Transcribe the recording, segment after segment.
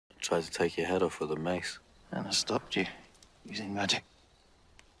tried to take your head off with a mace. And I stopped you using magic.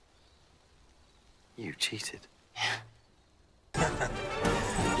 You cheated.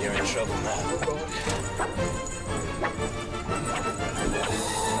 You're in trouble now.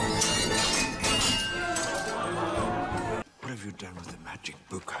 What have you done with the magic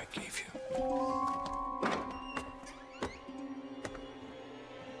book I gave you?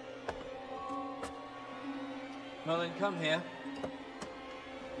 Merlin, come here.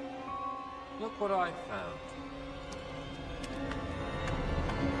 Look what I found.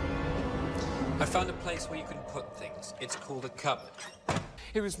 I found a place where you can put things. It's called a cupboard.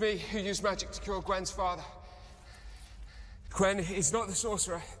 It was me who used magic to kill Gwen's father. Gwen is not the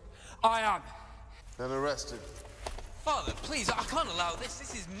sorcerer. I am. And arrested. Father, please, I can't allow this.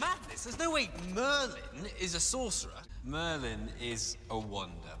 This is madness. There's no way Merlin is a sorcerer. Merlin is a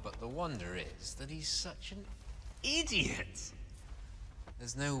wonder, but the wonder is that he's such an idiot.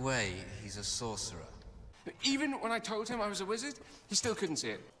 There's no way he's a sorcerer. But even when I told him I was a wizard, he still couldn't see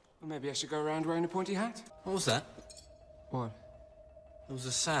it. Well, maybe I should go around wearing a pointy hat. What was that? What? There was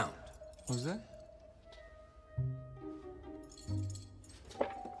a sound. What was that?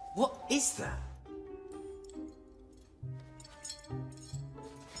 What is that?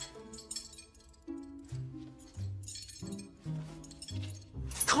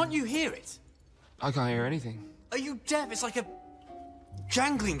 Can't you hear it? I can't hear anything. Are you deaf? It's like a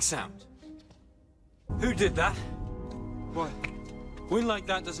jangling sound. Who did that? What? Wind like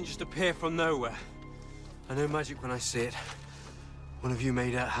that doesn't just appear from nowhere. I know magic when I see it. One of you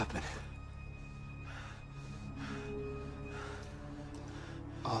made that happen.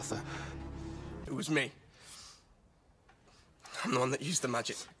 Arthur. It was me. I'm the one that used the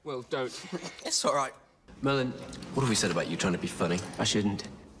magic. Well, don't. It's all right. Merlin, what have we said about you trying to be funny? I shouldn't.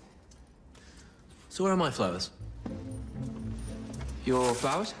 So where are my flowers? Your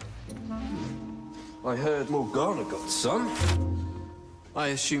flowers? I heard Morgana got some. I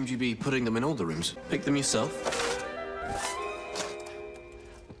assumed you'd be putting them in all the rooms. Pick them yourself.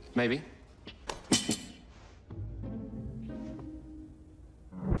 Maybe.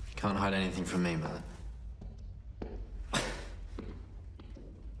 Can't hide anything from me, Merlin.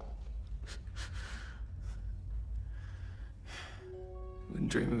 Wouldn't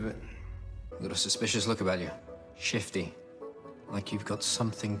dream of it. You've got a suspicious look about you. Shifty. Like you've got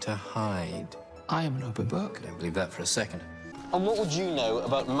something to hide. I am an open book. I don't believe that for a second. And what would you know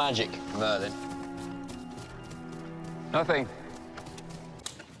about magic, Merlin? Nothing.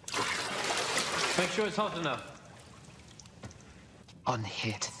 Make sure it's hot enough.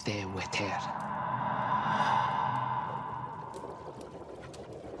 Unhit the witter.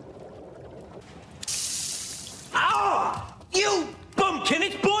 Ah! You bumpkin,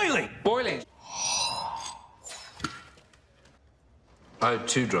 it's boiling! Boiling. I had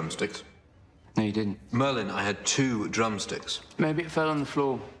 2 drumsticks. No, you didn't. Merlin, I had 2 drumsticks. Maybe it fell on the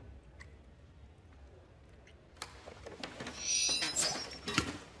floor.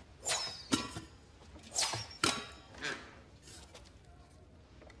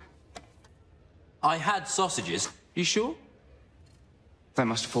 I had sausages. You sure? They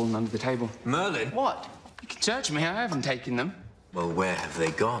must have fallen under the table. Merlin? What? You can search me. I haven't taken them. Well, where have they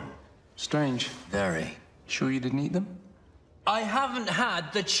gone? Strange. Very. Sure you didn't eat them? I haven't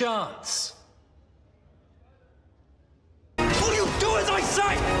had the chance. Will you do as I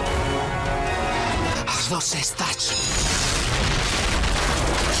say? No says that.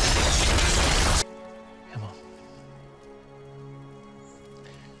 Come on.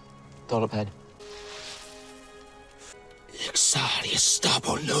 Doll up head.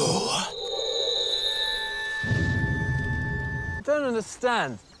 I don't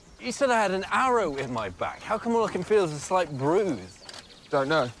understand. You said I had an arrow in my back. How come all I can feel is a slight bruise? Don't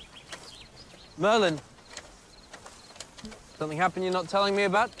know. Merlin, something happened you're not telling me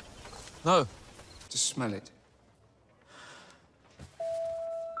about? No. Just smell it.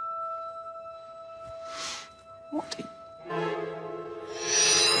 What?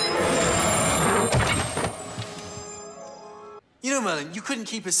 You know, Merlin, you couldn't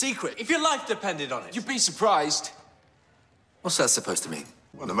keep a secret if your life depended on it. You'd be surprised. What's that supposed to mean?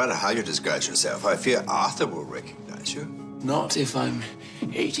 Well, no matter how you disguise yourself, I fear Arthur will recognize you. Not if I'm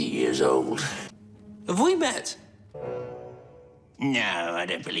 80 years old. Have we met? No, I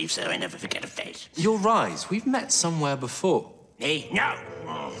don't believe so. I never forget a face. You're right. We've met somewhere before. Hey, no!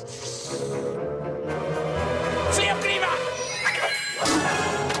 Fia prima!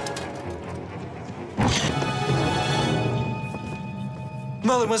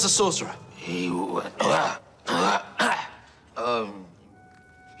 Merlin, where's the sorcerer? He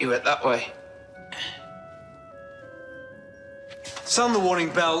went that way. Sound the warning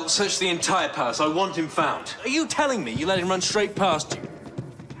bell, search the entire palace. I want him found. Are you telling me you let him run straight past you?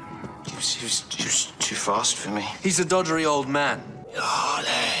 He was too fast for me. He's a doddery old man. Ollie.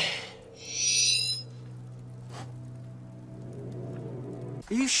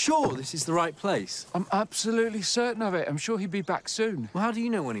 Are you sure this is the right place? I'm absolutely certain of it. I'm sure he'll be back soon. Well, how do you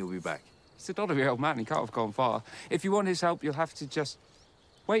know when he'll be back? He's a doddery old man. He can't have gone far. If you want his help, you'll have to just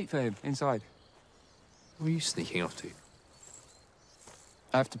wait for him inside. Where are you sneaking off to?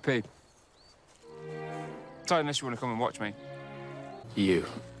 I have to pee. So unless you want to come and watch me. You.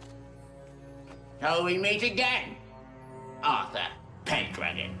 Shall we meet again? Arthur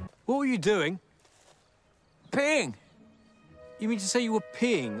Pendragon. What were you doing? Peeing! You mean to say you were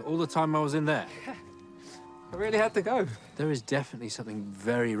peeing all the time I was in there? I really had to go. There is definitely something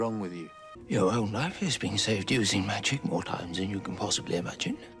very wrong with you. Your own life has been saved using magic more times than you can possibly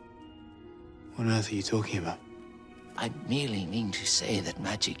imagine. What on earth are you talking about? I merely mean to say that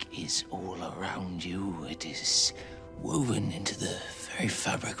magic is all around you. It is woven into the very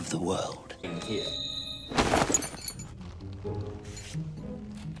fabric of the world. Here.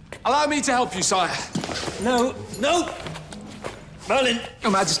 Allow me to help you, sire. No, no! Merlin!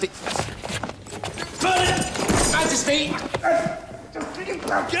 Your Majesty. Merlin! Majesty!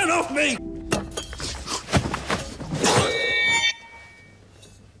 Get off me!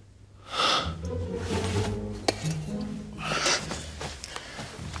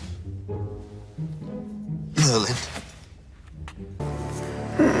 Merlin.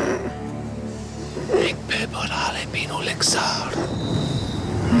 Ekpe borale bino lexar.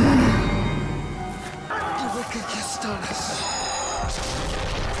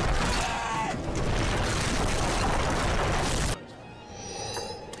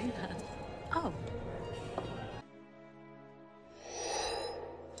 Oh.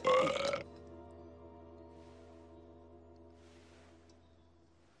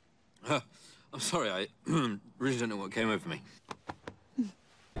 I'm sorry, I really don't know what came over me.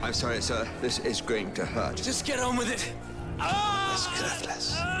 I'm sorry, sir. This is going to hurt. Just get on with it. It's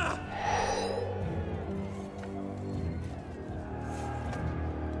worthless.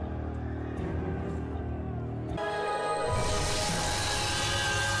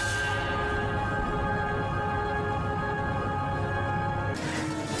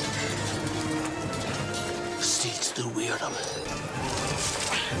 Steeds the weird of it.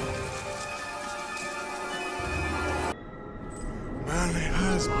 Merlin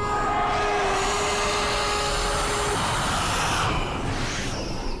has...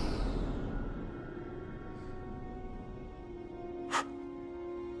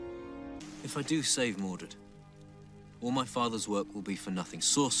 If I do save Mordred, all my father's work will be for nothing.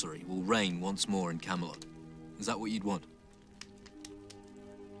 Sorcery will reign once more in Camelot. Is that what you'd want?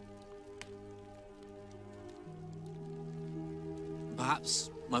 Perhaps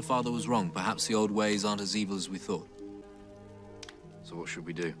my father was wrong. Perhaps the old ways aren't as evil as we thought. So what should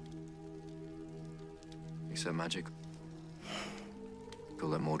we do? Accept magic? Or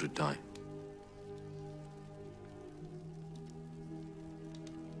let Mordred die?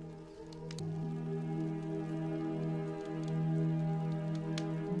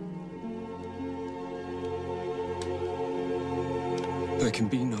 There can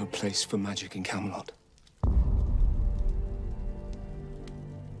be no place for magic in Camelot.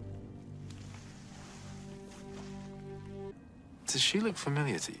 Does she look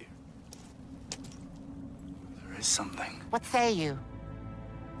familiar to you? There is something. What say you?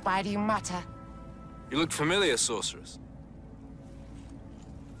 Why do you mutter? You look familiar, sorceress.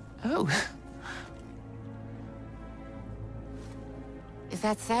 Oh. Is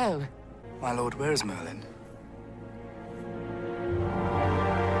that so? My lord, where is Merlin?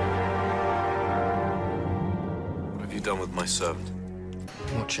 What have you done with my servant?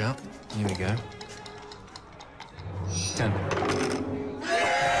 Watch out. Here we go. 10.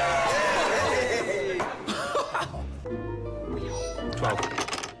 12.